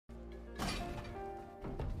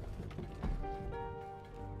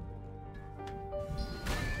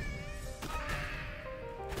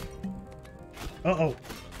Uh-oh.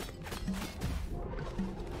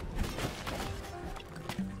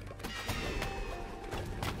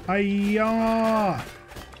 Hiya!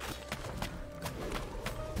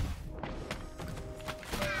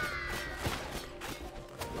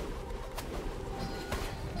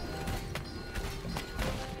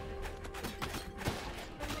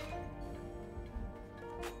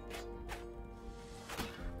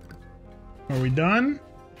 Are we done?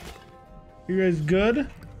 You guys good?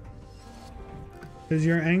 Has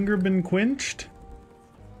your anger been quenched?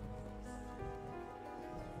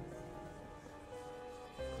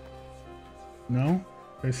 No?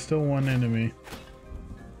 There's still one enemy.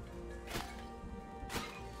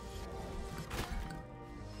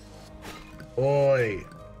 Oi!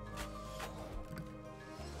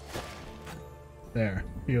 There.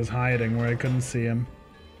 He was hiding where I couldn't see him.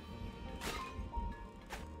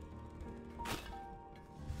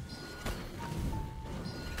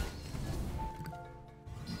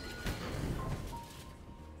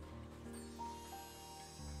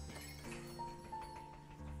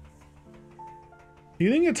 Do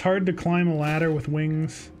you think it's hard to climb a ladder with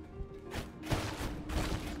wings?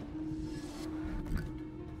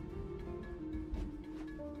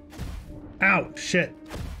 Ow! Shit!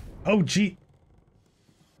 Oh, gee!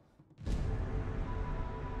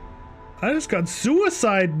 I just got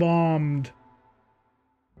suicide bombed!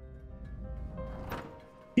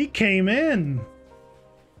 He came in!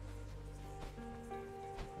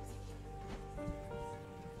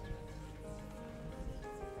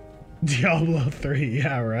 Diablo 3,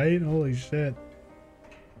 yeah, right? Holy shit.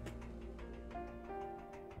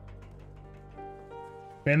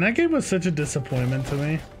 Man, that game was such a disappointment to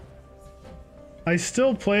me. I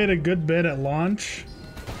still played a good bit at launch,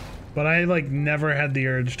 but I like never had the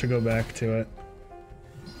urge to go back to it.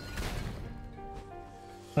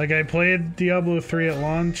 Like I played Diablo 3 at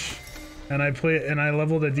launch, and I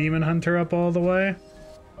leveled a demon hunter up all the way.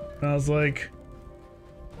 And I was like,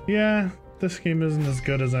 yeah, this game isn't as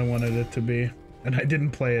good as I wanted it to be, and I didn't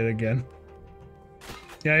play it again.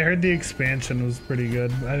 Yeah, I heard the expansion was pretty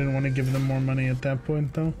good. I didn't want to give them more money at that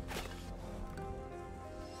point, though.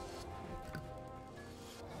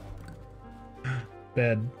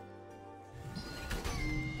 Bed.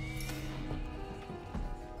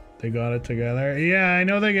 They got it together. Yeah, I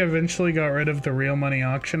know they eventually got rid of the real money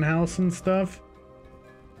auction house and stuff.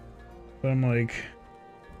 But I'm like,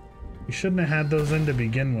 you shouldn't have had those in to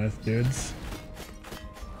begin with, dudes.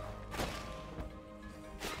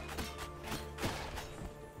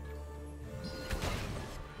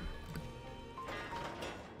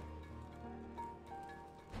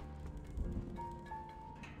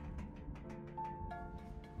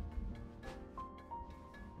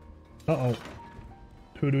 Uh-oh.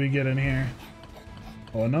 Who do we get in here?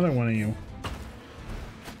 Oh, another one of you.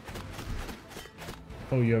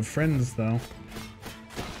 Oh, you have friends, though.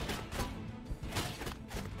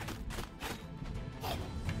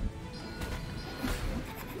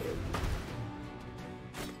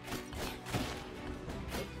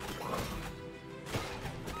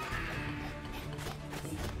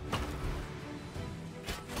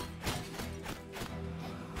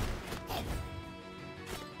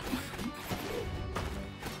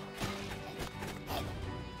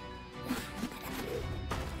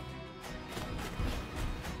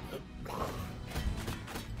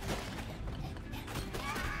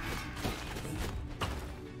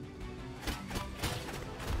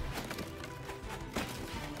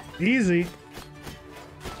 Easy.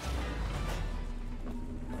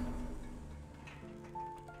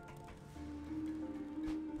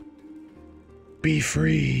 Be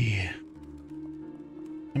free.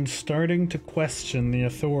 I'm starting to question the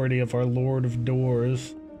authority of our Lord of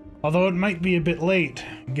Doors, although it might be a bit late,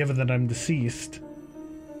 given that I'm deceased.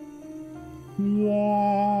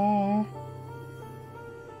 Wah.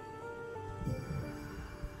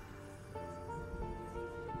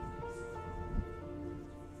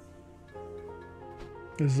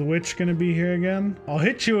 Is the witch gonna be here again? I'll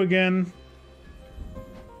hit you again.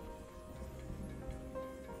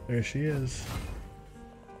 There she is.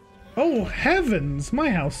 Oh heavens,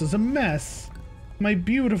 my house is a mess. My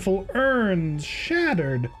beautiful urn's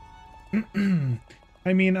shattered.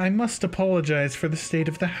 I mean, I must apologize for the state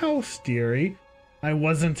of the house, dearie. I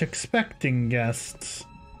wasn't expecting guests.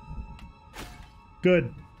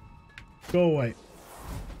 Good. Go away.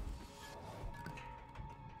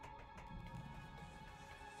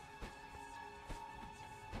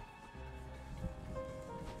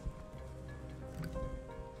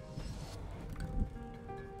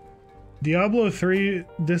 Diablo 3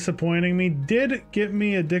 disappointing me did get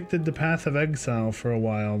me addicted to Path of Exile for a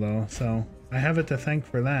while though, so I have it to thank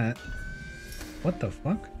for that. What the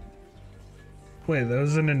fuck? Wait, that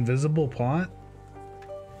was an invisible pot?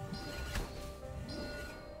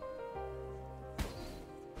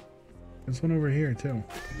 There's one over here too.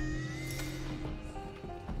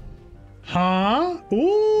 Huh?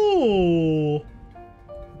 Ooh!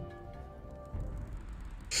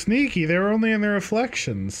 Sneaky, they were only in their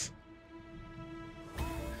reflections.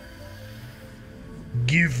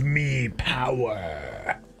 Give me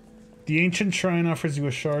power. The ancient shrine offers you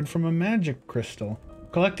a shard from a magic crystal.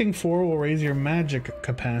 Collecting 4 will raise your magic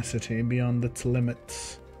capacity beyond its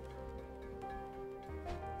limits.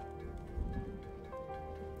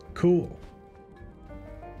 Cool.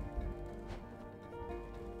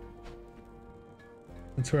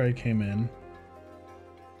 That's where I came in.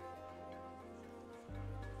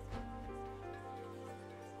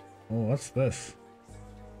 Oh, what's this?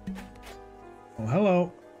 Oh,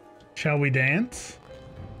 hello. Shall we dance?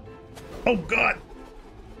 Oh, God!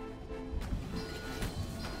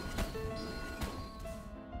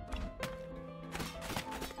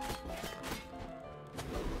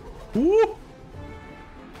 Woo!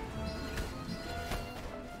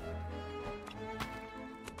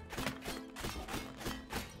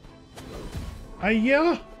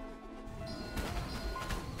 Yeah.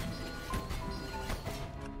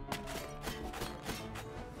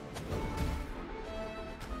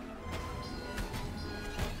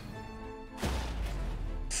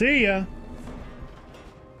 See ya.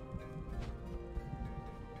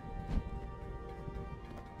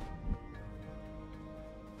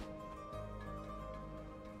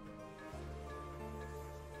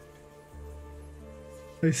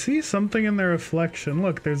 I see something in the reflection.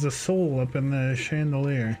 Look, there's a soul up in the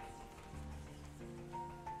chandelier.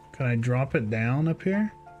 Can I drop it down up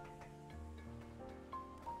here?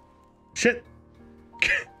 Shit!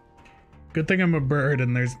 Good thing I'm a bird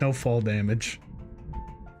and there's no fall damage.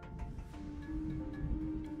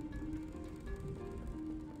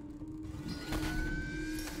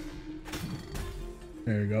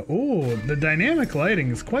 There we go. Ooh, the dynamic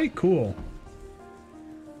lighting is quite cool.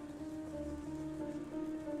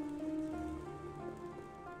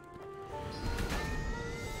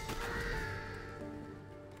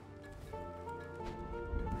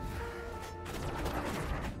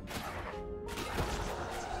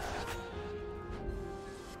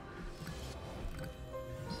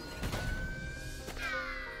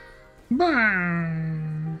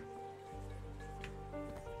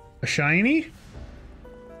 A shiny?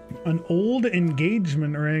 An old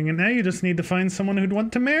engagement ring, and now you just need to find someone who'd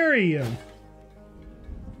want to marry you.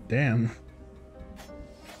 Damn.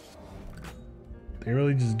 They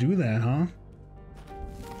really just do that, huh?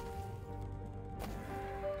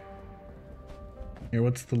 Here,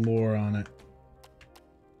 what's the lore on it?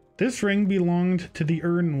 This ring belonged to the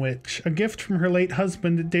Urn Witch, a gift from her late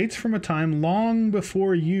husband. It dates from a time long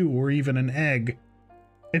before you were even an egg.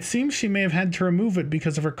 It seems she may have had to remove it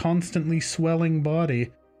because of her constantly swelling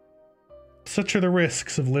body. Such are the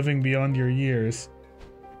risks of living beyond your years.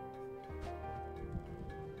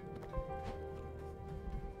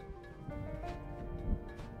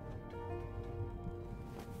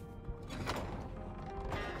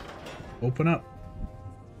 Open up.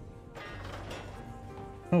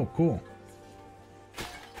 Oh, cool.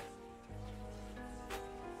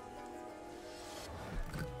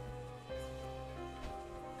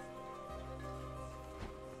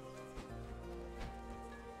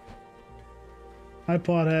 Hi,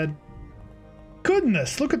 Pothead.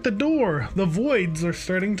 Goodness, look at the door. The voids are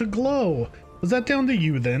starting to glow. Was that down to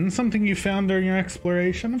you then? Something you found during your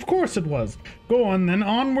exploration? Of course it was. Go on then,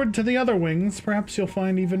 onward to the other wings. Perhaps you'll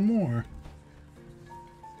find even more.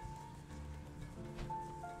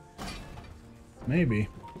 Maybe.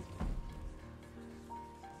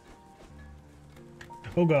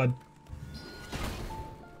 Oh God.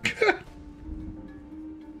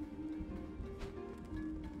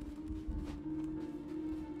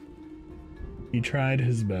 He tried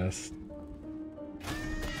his best.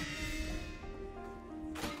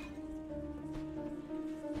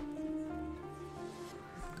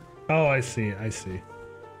 Oh, I see, I see.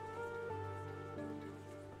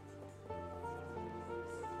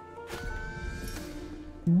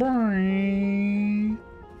 Bye.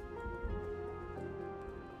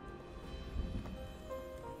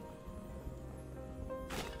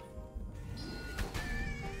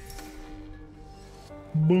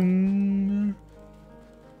 Boom.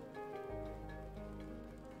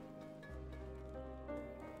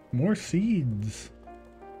 More seeds.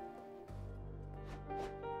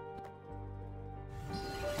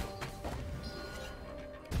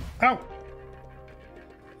 Ow!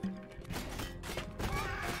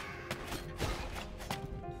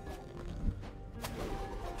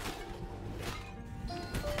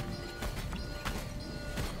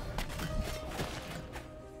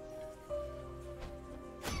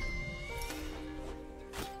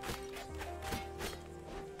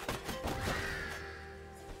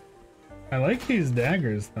 I like these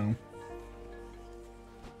daggers though.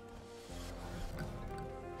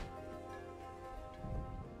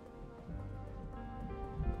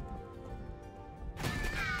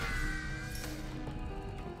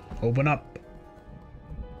 Open up.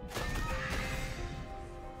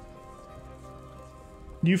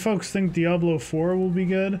 Do you folks think Diablo 4 will be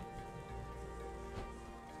good?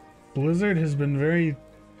 Blizzard has been very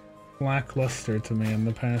lackluster to me in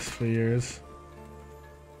the past few years.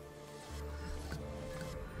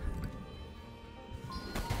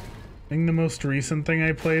 I think the most recent thing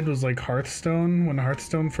I played was like Hearthstone, when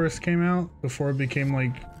Hearthstone first came out, before it became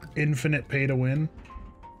like infinite pay to win.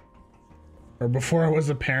 Or before it was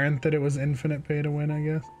apparent that it was infinite pay to win, I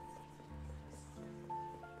guess.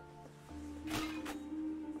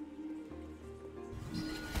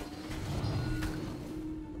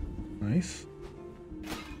 Nice.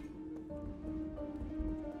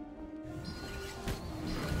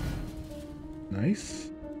 Nice.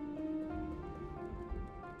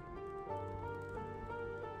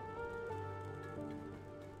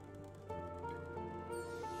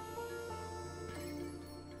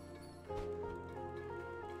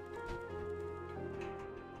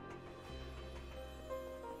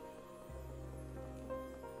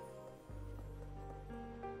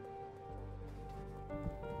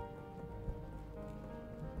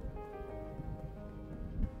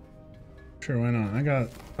 Sure, why not? I got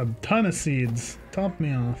a ton of seeds. Top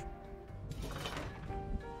me off.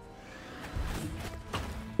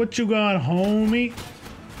 What you got, homie?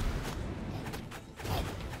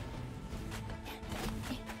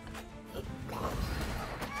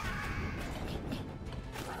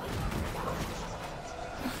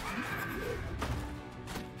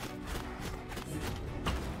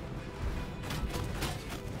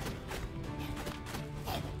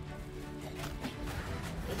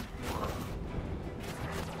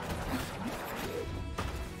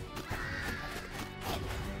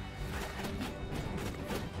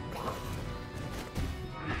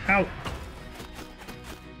 Ow.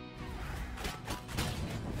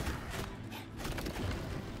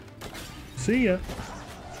 See ya.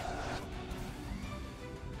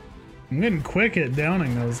 I'm getting quick at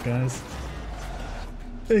downing those guys.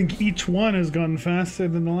 I think each one has gone faster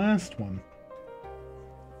than the last one.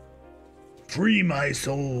 Free my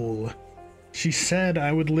soul. She said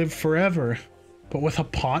I would live forever, but with a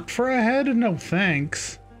pot for a head? No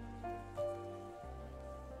thanks.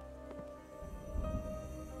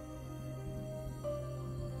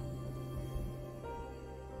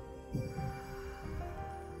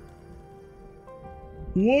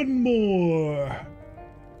 One more.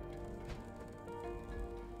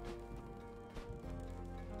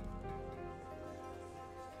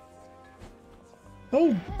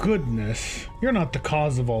 Oh goodness, you're not the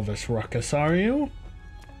cause of all this ruckus, are you?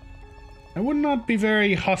 I would not be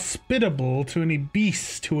very hospitable to any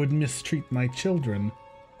beast who would mistreat my children.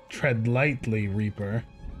 Tread lightly, Reaper.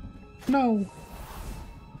 No.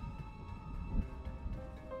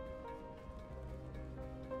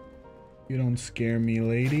 You don't scare me,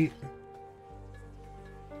 lady.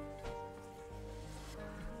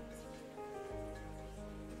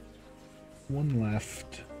 One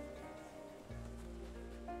left.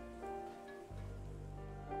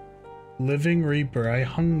 Living Reaper, I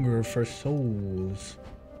hunger for souls.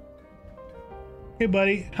 Hey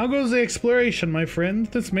buddy, how goes the exploration, my friend?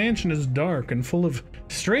 This mansion is dark and full of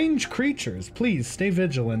strange creatures. Please stay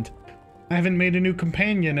vigilant. I haven't made a new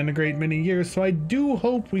companion in a great many years, so I do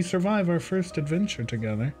hope we survive our first adventure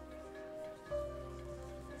together.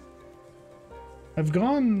 I've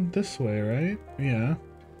gone this way, right? Yeah.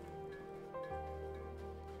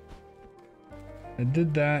 I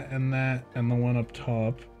did that and the one up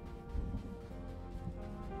top.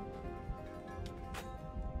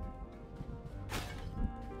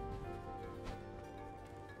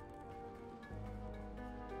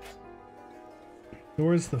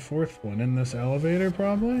 Where's the fourth one? In this elevator,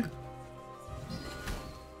 probably?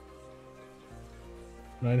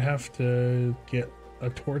 I'd have to get a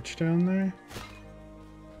torch down there.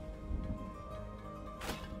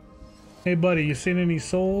 Hey buddy, you seen any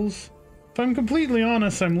souls? If I'm completely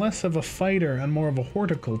honest, I'm less of a fighter and more of a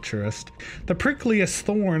horticulturist. The prickliest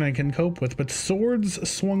thorn I can cope with, but swords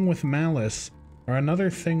swung with malice are another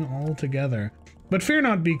thing altogether. But fear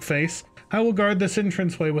not, Beakface. I will guard this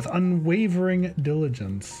entranceway with unwavering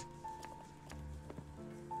diligence.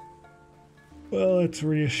 Well, it's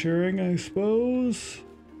reassuring, I suppose.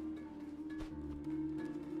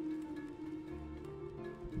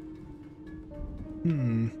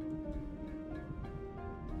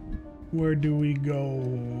 Where do we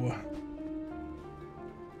go?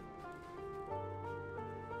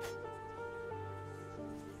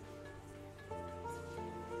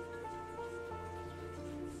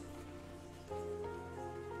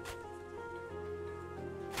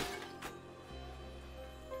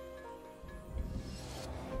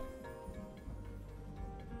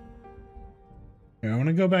 Yeah, I want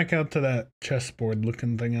to go back out to that chessboard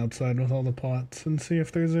looking thing outside with all the pots and see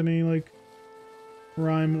if there's any, like,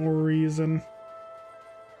 rhyme or reason.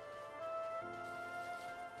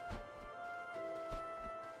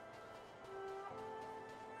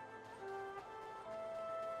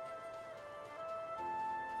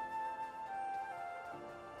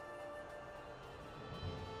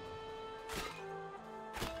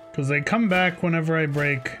 Because they come back whenever I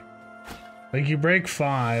break. Like, you break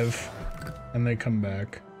 5, and they come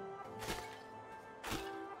back.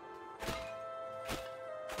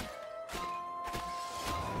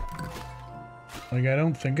 Like, I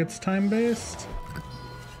don't think it's time-based.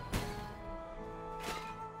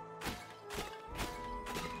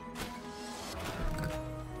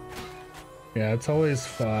 Yeah, it's always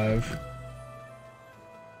 5.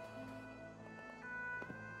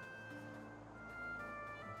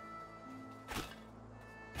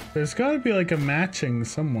 There's gotta be like a matching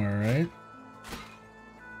somewhere, right?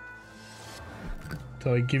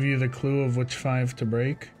 To like give you the clue of which 5 to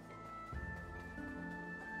break.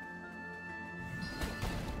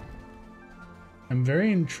 I'm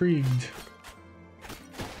very intrigued.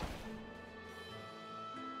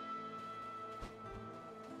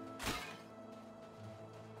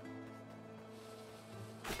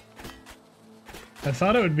 I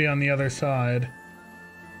thought it would be on the other side.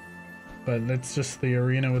 But that's just the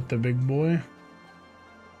arena with the big boy.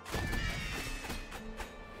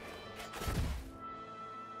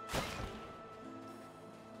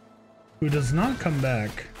 Who does not come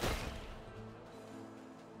back.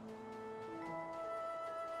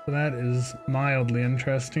 So that is mildly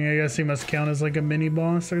interesting. I guess he must count as like a mini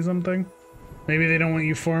boss or something. Maybe they don't want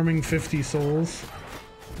you farming 50 souls.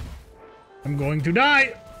 I'm going to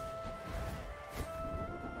die!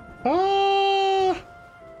 Oh!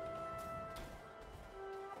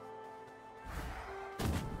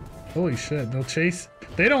 Holy shit, they'll chase.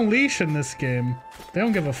 They don't leash in this game. They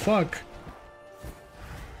don't give a fuck.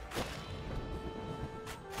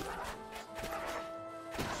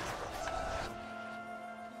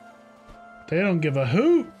 They don't give a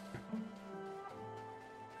hoot.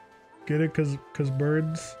 Get it? Cause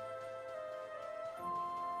birds.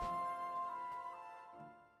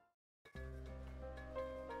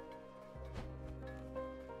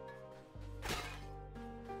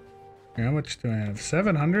 How much do I have?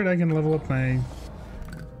 700? I can level up my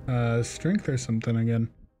strength or something again.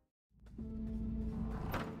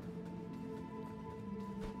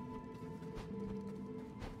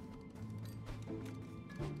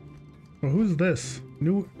 Well, who's this?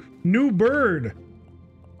 New bird!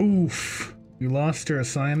 Oof. You lost your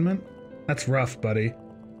assignment? That's rough, buddy.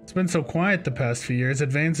 It's been so quiet the past few years.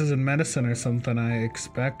 Advances in medicine or something, I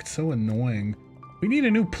expect. So annoying. We need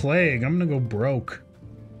a new plague. I'm gonna go broke.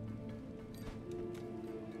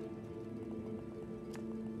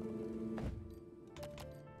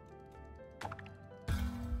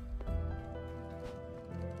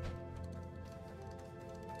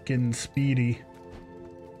 Getting speedy.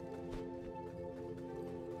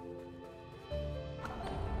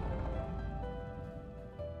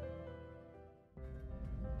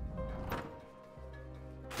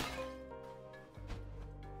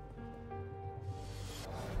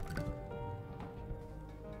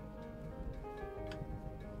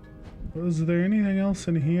 Was there anything else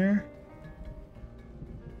in here?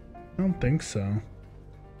 I don't think so.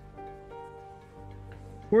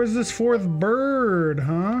 Where's this 4th bird,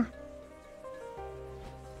 huh?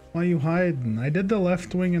 Why are you hiding? I did the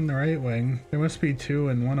left wing and the right wing. There must be 2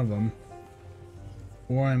 in one of them.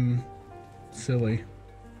 Or I'm silly.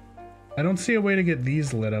 I don't see a way to get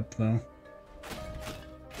these lit up, though.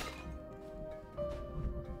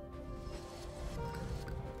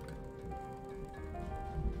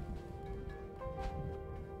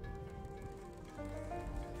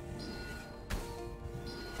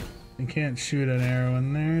 You can't shoot an arrow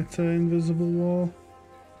in there. It's an invisible wall.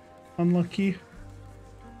 Unlucky.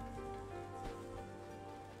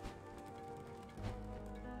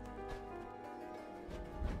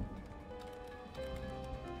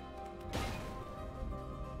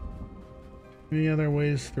 Any other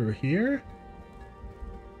ways through here?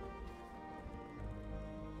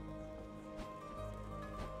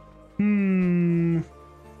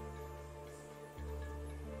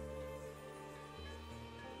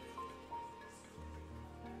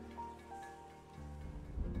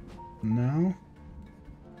 No.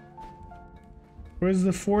 Where's the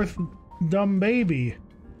 4th dumb baby?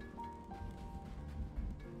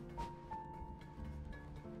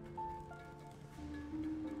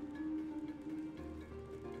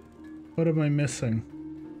 What am I missing?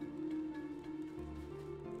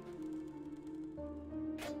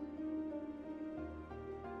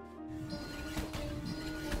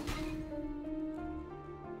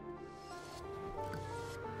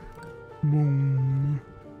 Boom.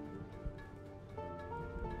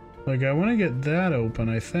 Like, I want to get that open,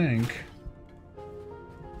 I think.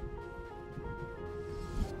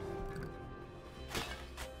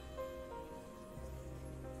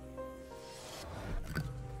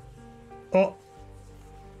 Oh!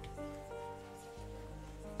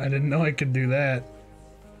 I didn't know I could do that.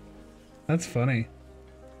 That's funny.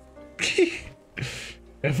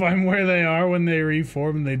 If I'm where they are when they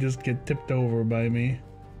reform, they just get tipped over by me.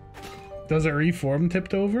 Does it reform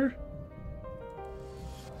tipped over?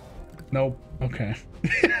 Nope. Okay.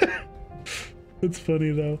 It's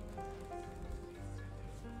funny though.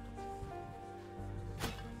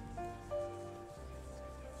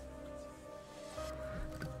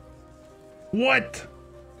 What?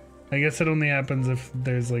 I guess it only happens if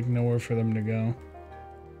there's like nowhere for them to go.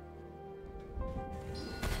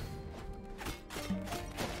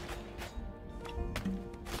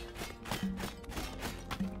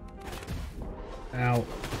 Ow.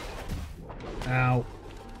 Ow.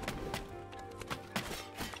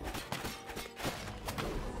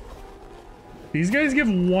 These guys give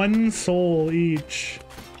 1 soul each.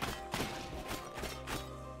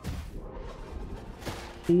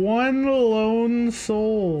 1 lone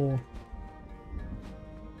soul.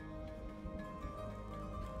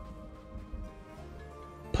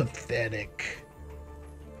 Pathetic.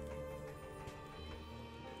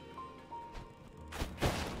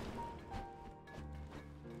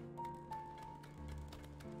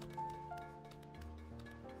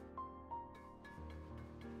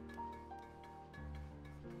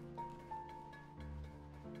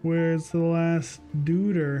 Where's the last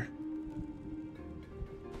duder?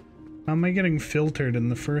 How am I getting filtered in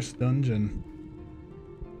the first dungeon?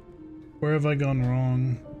 Where have I gone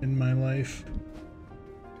wrong in my life?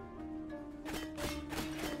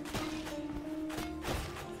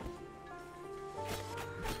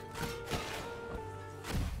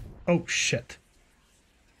 Oh shit.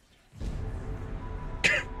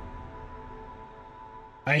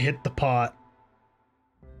 I hit the pot.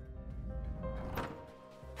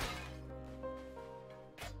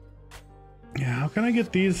 Yeah, how can I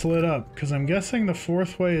get these lit up? Because I'm guessing the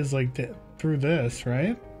 4th way is like through this,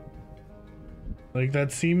 right? Like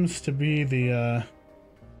that seems to be the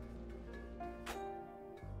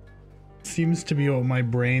seems to be what my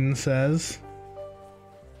brain says.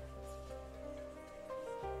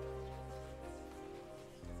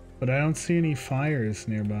 But I don't see any fires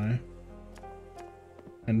nearby.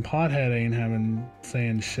 And Pothead ain't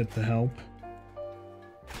saying shit to help.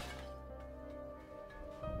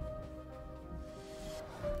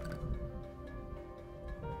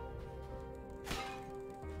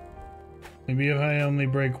 Maybe if I only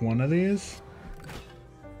break one of these?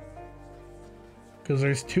 Because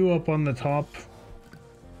there's 2 up on the top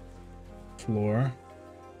floor.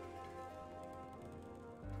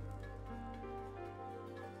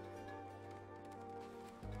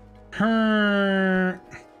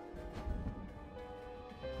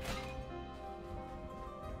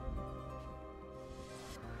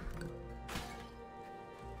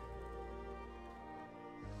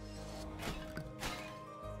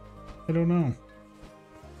 I don't know.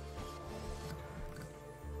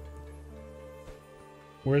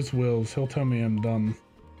 Where's Wills? He'll tell me I'm dumb.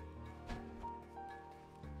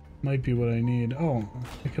 Might be what I need. Oh,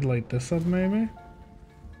 I could light this up maybe?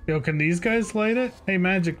 Yo, can these guys light it? Hey,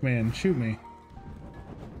 Magic Man, shoot me.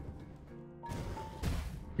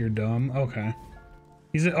 You're dumb? Okay.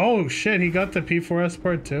 Oh shit, he got the P4S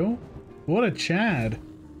part 2? What a Chad.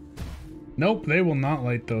 Nope, they will not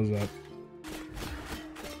light those up.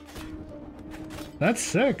 That's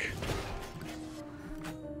sick.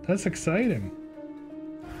 That's exciting.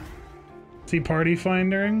 Is he party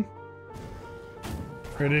findering?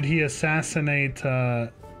 Or did he assassinate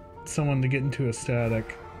someone to get into a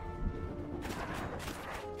static?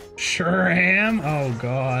 Sure am? Oh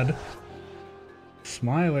god.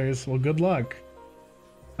 Smilers. Well, good luck.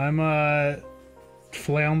 I'm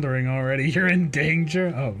floundering already. You're in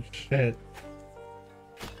danger? Oh shit.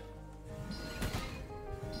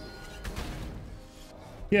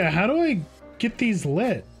 Yeah, how do I get these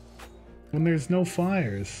lit when there's no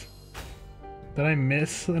fires? Did I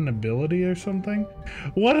miss an ability or something?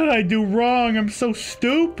 What did I do wrong? I'm so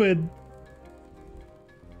stupid.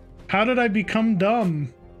 How did I become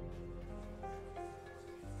dumb?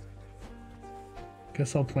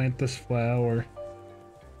 Guess I'll plant this flower.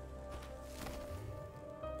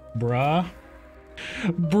 Bruh.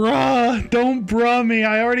 Bruh! Don't bruh me!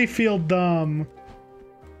 I already feel dumb.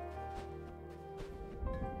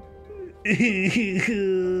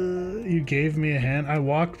 You gave me a hand. I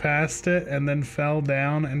walked past it and then fell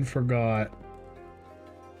down and forgot.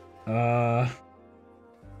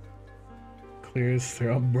 Clears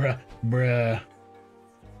throat. Bruh.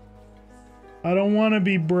 I don't want to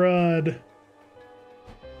be brud.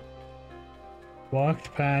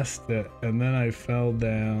 Walked past it, and then I fell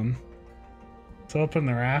down. It's up in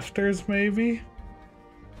the rafters, maybe?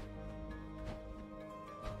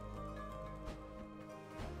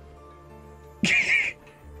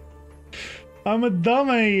 I'm a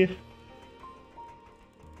dummy!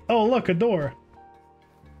 Oh, look, a door.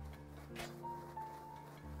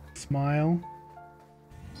 Smile.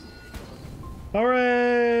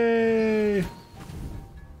 Hooray!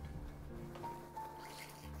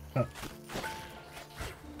 Oh.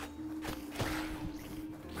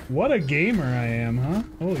 What a gamer I am, huh?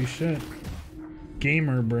 Holy shit.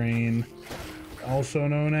 Gamer brain. Also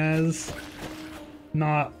known as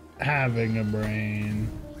not having a brain.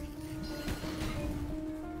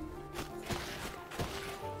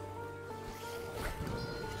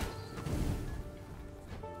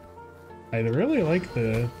 I really like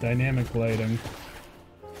the dynamic lighting.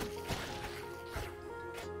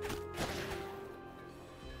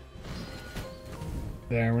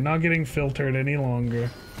 There, we're not getting filtered any longer.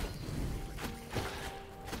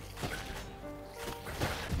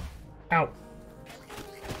 Ow.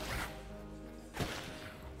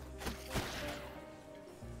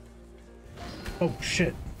 Oh,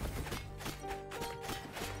 shit.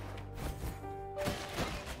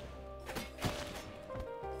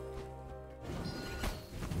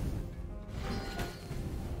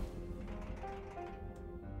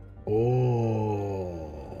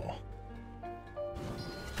 Oh.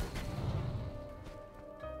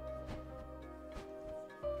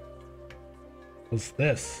 What's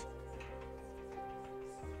this?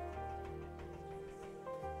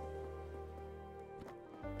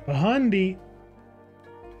 A hundy.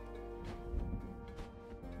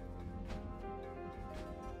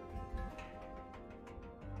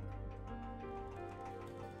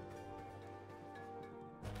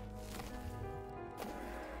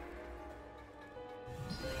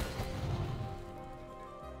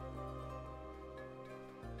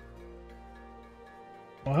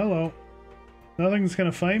 Well, hello. Nothing's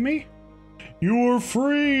gonna fight me? You're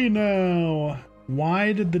free now!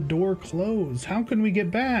 Why did the door close? How can we get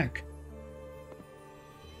back?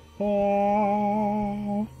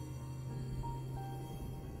 Oh.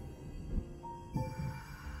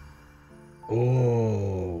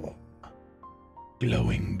 Oh.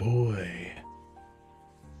 Glowing boy.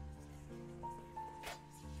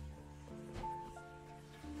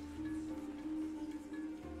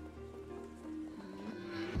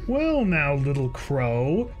 Well now, little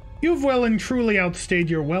crow, you've well and truly outstayed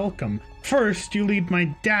your welcome. First, you lead my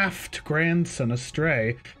daft grandson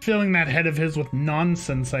astray, filling that head of his with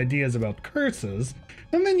nonsense ideas about curses,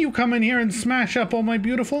 and then you come in here and smash up all my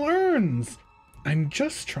beautiful urns. I'm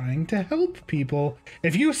just trying to help people.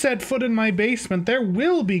 If you set foot in my basement, there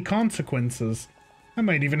will be consequences. I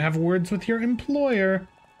might even have words with your employer.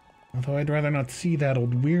 Although I'd rather not see that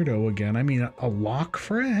old weirdo again. I mean, a lock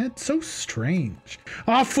for a head? So strange.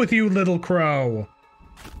 Off with you, little crow!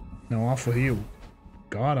 No, off with you.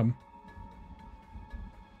 Got him.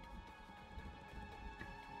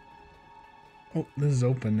 Oh, this is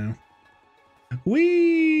open now.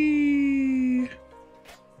 Whee!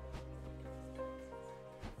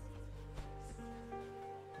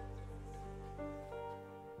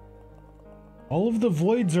 All of the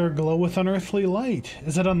voids are aglow with unearthly light.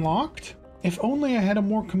 Is it unlocked? If only I had a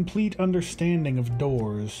more complete understanding of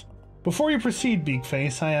doors. Before you proceed,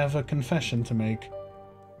 Beakface, I have a confession to make.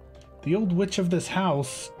 The old witch of this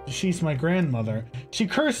house, she's my grandmother. She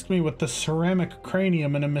cursed me with the ceramic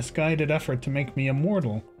cranium in a misguided effort to make me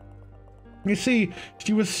immortal. You see,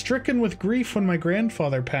 she was stricken with grief when my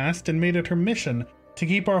grandfather passed and made it her mission to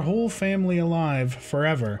keep our whole family alive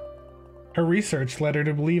forever. Her research led her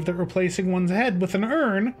to believe that replacing one's head with an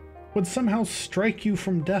urn would somehow strike you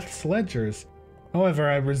from death's ledgers. However,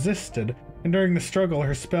 I resisted, and during the struggle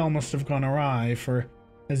her spell must have gone awry, for,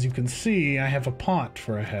 as you can see, I have a pot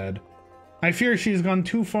for a head. I fear she has gone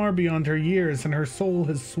too far beyond her years, and her soul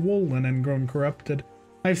has swollen and grown corrupted.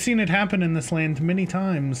 I've seen it happen in this land many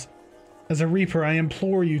times. As a Reaper, I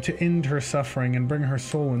implore you to end her suffering and bring her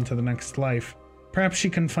soul into the next life. Perhaps she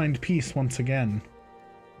can find peace once again.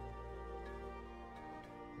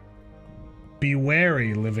 Be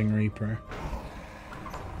wary, Living Reaper.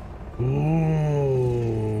 Ooh.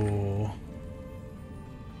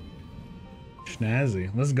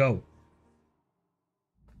 Snazzy. Let's go.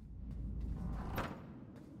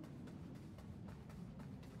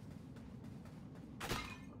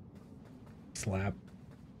 Slap.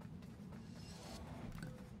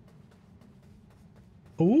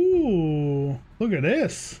 Ooh. Look at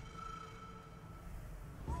this.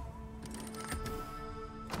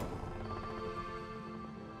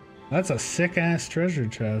 That's a sick-ass treasure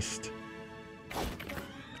chest.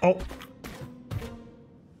 Oh.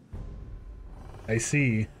 I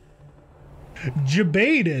see.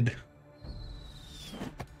 Jebaited.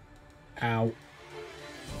 Ow.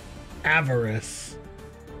 Avarice.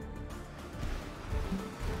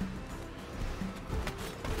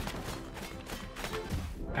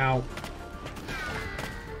 Ow.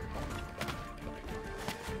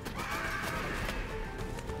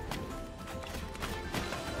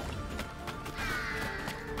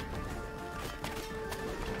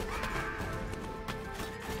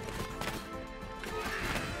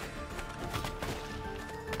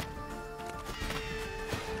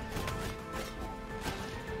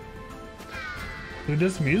 Dude,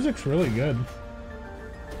 this music's really good.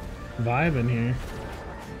 Vibe in here.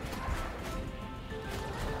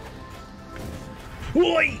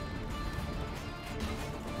 Oi!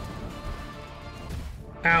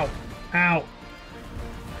 Ow. Ow.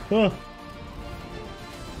 Ugh.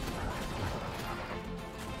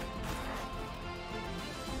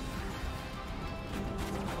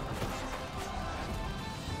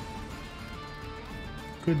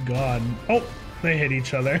 Good God. Oh, they hit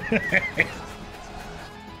each other.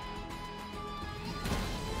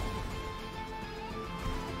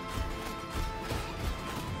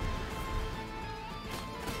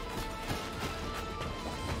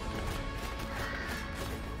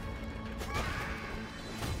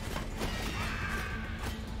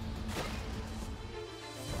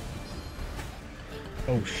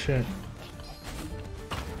 Oh shit.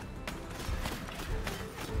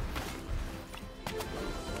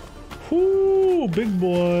 Whoo, big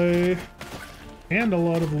boy. And a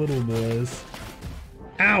lot of little boys.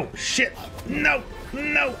 Ow, shit. No,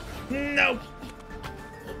 no, no.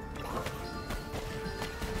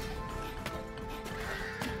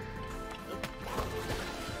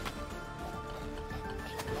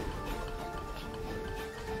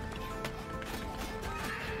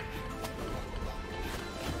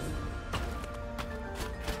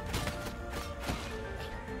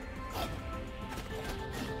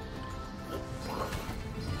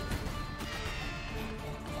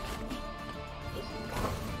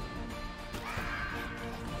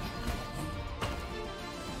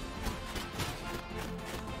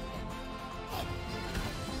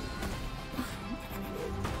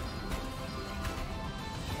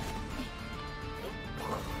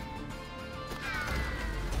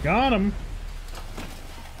 Got him.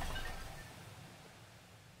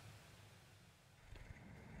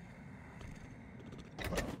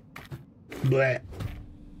 Bleh.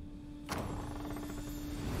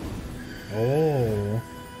 Oh.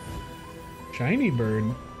 Shiny bird.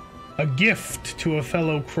 A gift to a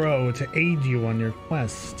fellow crow to aid you on your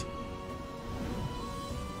quest.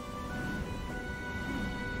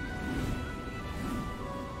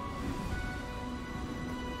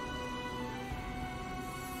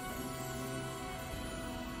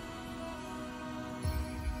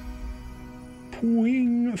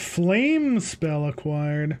 Wing flame spell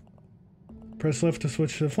acquired. Press left to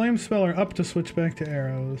switch to the flame spell or up to switch back to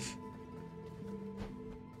arrows.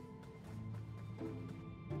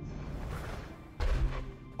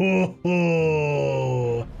 Oh,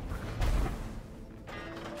 oh.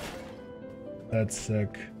 That's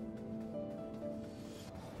sick.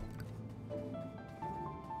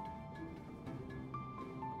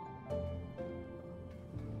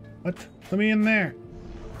 What? Let me in there.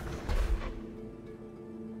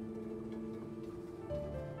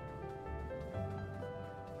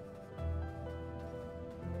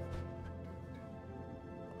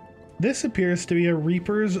 This appears to be a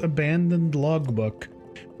Reaper's abandoned logbook.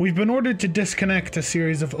 We've been ordered to disconnect a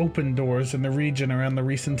series of open doors in the region around the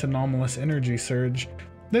recent anomalous energy surge.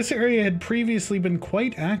 This area had previously been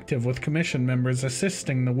quite active with Commission members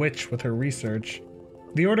assisting the witch with her research.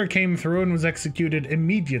 The order came through and was executed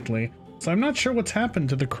immediately, so I'm not sure what's happened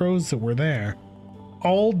to the crows that were there.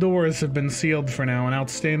 All doors have been sealed for now, and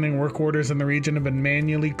outstanding work orders in the region have been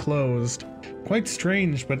manually closed. Quite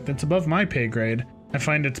strange, but it's above my pay grade. I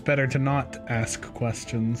find it's better to not ask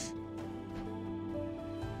questions.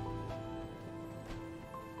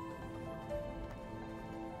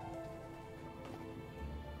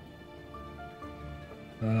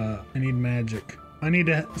 I need magic. I need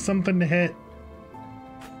something to hit.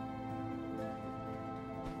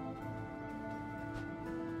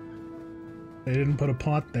 They didn't put a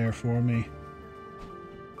pot there for me.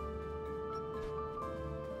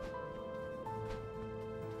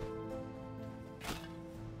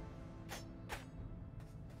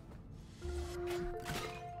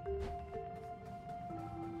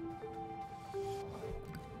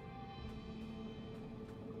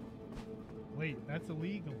 Wait, that's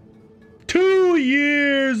illegal. 2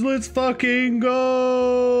 years! Let's fucking go!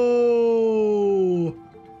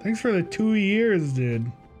 Thanks for the 2 years, dude.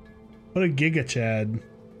 What a giga chad.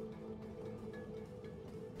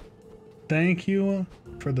 Thank you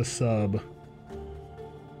for the sub.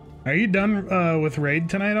 Are you done with raid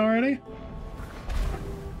tonight already?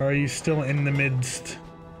 Or are you still in the midst?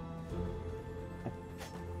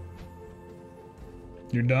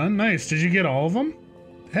 You're done? Nice. Did you get all of them?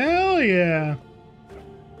 Hell yeah.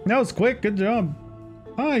 That was quick. Good job.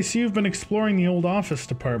 Oh, I see you've been exploring the old office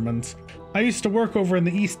departments. I used to work over in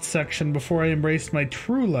the east section before I embraced my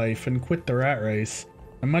true life and quit the rat race.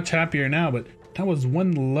 I'm much happier now, but that was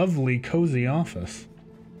one lovely, cozy office.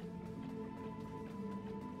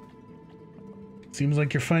 Seems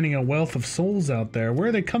like you're finding a wealth of souls out there. Where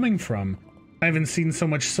are they coming from? I haven't seen so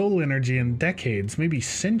much soul energy in decades, maybe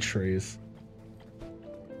centuries.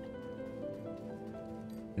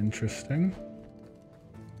 Interesting.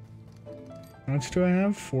 How much do I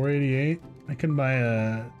have? 488. I can buy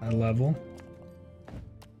a level.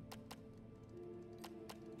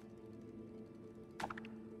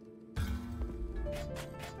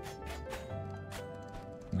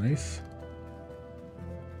 Nice.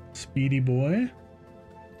 Speedy boy.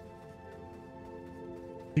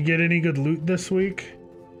 You get any good loot this week?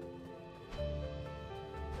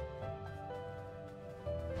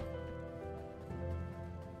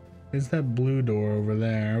 Is that blue door over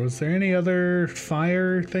there? Was there any other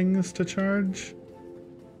fire things to charge?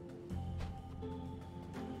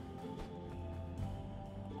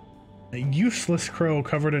 A useless crow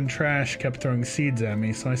covered in trash kept throwing seeds at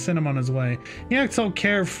me, so I sent him on his way. He acts all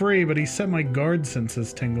carefree, but he set my guard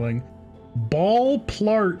senses tingling. Ball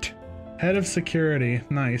Plart, head of security.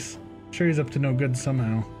 Nice. Sure he's up to no good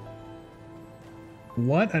somehow.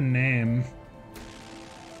 What a name.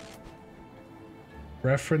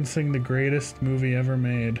 Referencing the greatest movie ever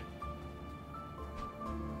made.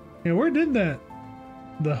 Yeah, where did the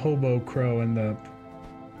hobo crow end up?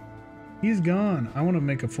 He's gone. I want to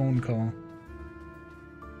make a phone call.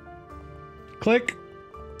 Click.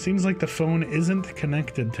 Seems like the phone isn't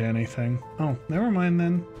connected to anything. Oh, never mind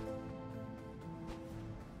then.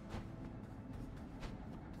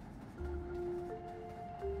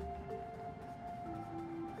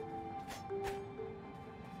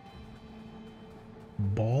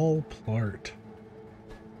 Ball Plart.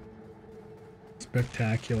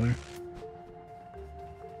 Spectacular.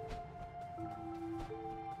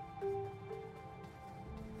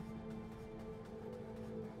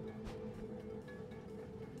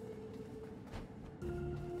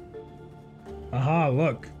 Aha,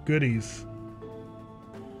 look, goodies.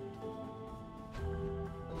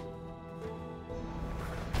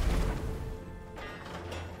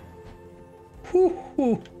 Hoo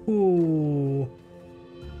hoo hoo.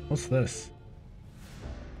 What's this?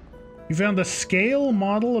 You found a scale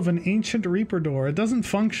model of an ancient Reaper door. It doesn't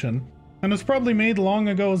function, and was probably made long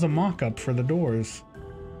ago as a mock-up for the doors.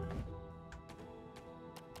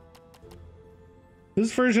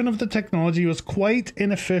 This version of the technology was quite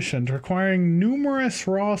inefficient, requiring numerous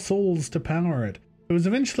raw souls to power it. It was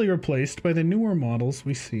eventually replaced by the newer models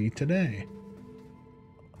we see today.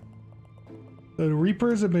 The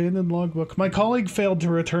Reaper's abandoned logbook. My colleague failed to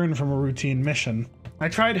return from a routine mission. I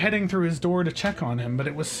tried heading through his door to check on him, but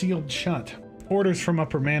it was sealed shut. Orders from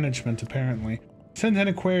upper management, apparently. Sent an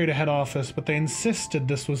inquiry to head office, but they insisted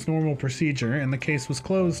this was normal procedure and the case was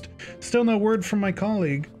closed. Still no word from my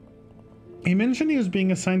colleague. He mentioned he was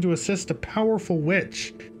being assigned to assist a powerful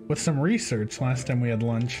witch with some research last time we had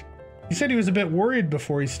lunch. He said he was a bit worried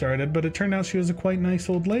before he started, but it turned out she was a quite nice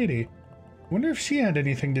old lady. Wonder if she had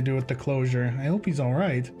anything to do with the closure. I hope he's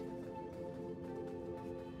alright.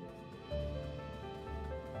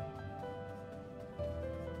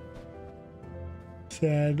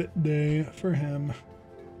 Sad day for him.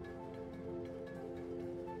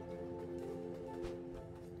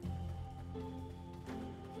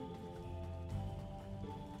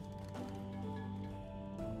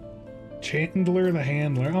 Chandler the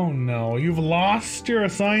Handler. Oh no, you've lost your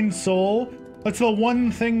assigned soul? That's the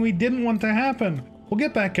one thing we didn't want to happen. We'll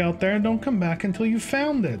get back out there and don't come back until you've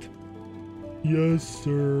found it. Yes,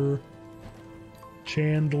 sir.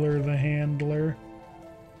 Chandler the Handler.